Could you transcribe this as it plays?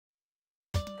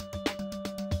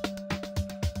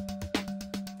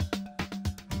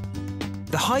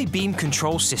The high beam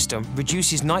control system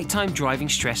reduces nighttime driving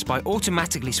stress by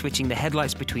automatically switching the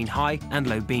headlights between high and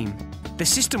low beam. The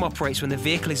system operates when the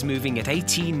vehicle is moving at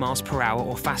 18 miles per hour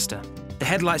or faster. The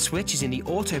headlight switch is in the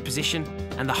auto position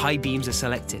and the high beams are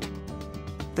selected.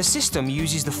 The system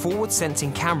uses the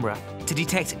forward-sensing camera to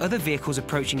detect other vehicles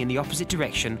approaching in the opposite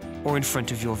direction or in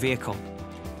front of your vehicle.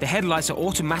 The headlights are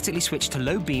automatically switched to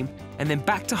low beam and then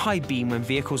back to high beam when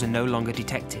vehicles are no longer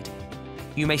detected.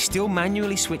 You may still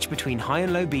manually switch between high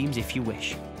and low beams if you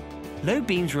wish. Low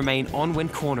beams remain on when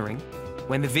cornering,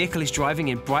 when the vehicle is driving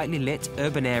in brightly lit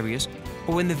urban areas,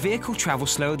 or when the vehicle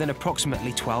travels slower than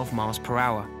approximately 12 miles per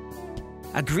hour.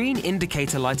 A green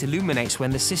indicator light illuminates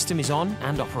when the system is on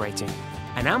and operating.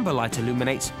 An amber light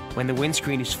illuminates when the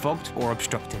windscreen is fogged or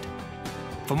obstructed.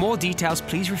 For more details,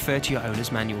 please refer to your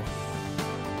owner's manual.